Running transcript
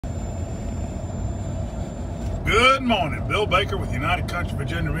Good morning. Bill Baker with United Country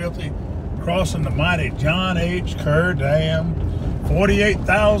Virginia Realty, crossing the mighty John H. Kerr Dam.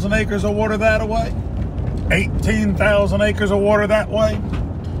 48,000 acres of water that way, 18,000 acres of water that way.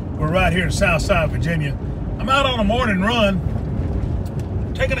 We're right here in Southside Virginia. I'm out on a morning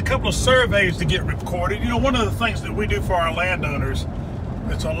run, taking a couple of surveys to get recorded. You know, one of the things that we do for our landowners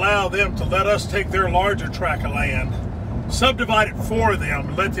is to allow them to let us take their larger tract of land, subdivide it for them,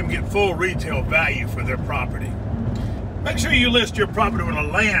 and let them get full retail value for their property. Make sure you list your property with a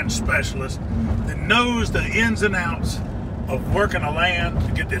land specialist that knows the ins and outs of working a land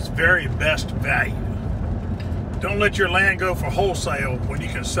to get this very best value. Don't let your land go for wholesale when you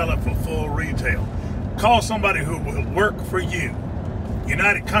can sell it for full retail. Call somebody who will work for you.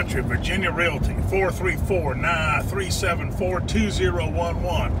 United Country Virginia Realty,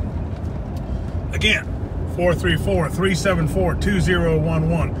 434-374-2011. Again,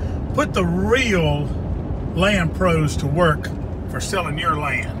 434-374-2011. Put the real land pros to work for selling your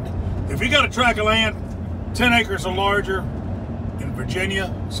land. If you got a tract of land 10 acres or larger in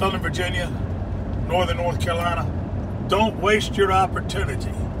Virginia, Southern Virginia, Northern North Carolina, don't waste your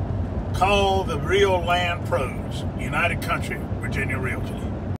opportunity. Call the real land pros, United Country Virginia Realty.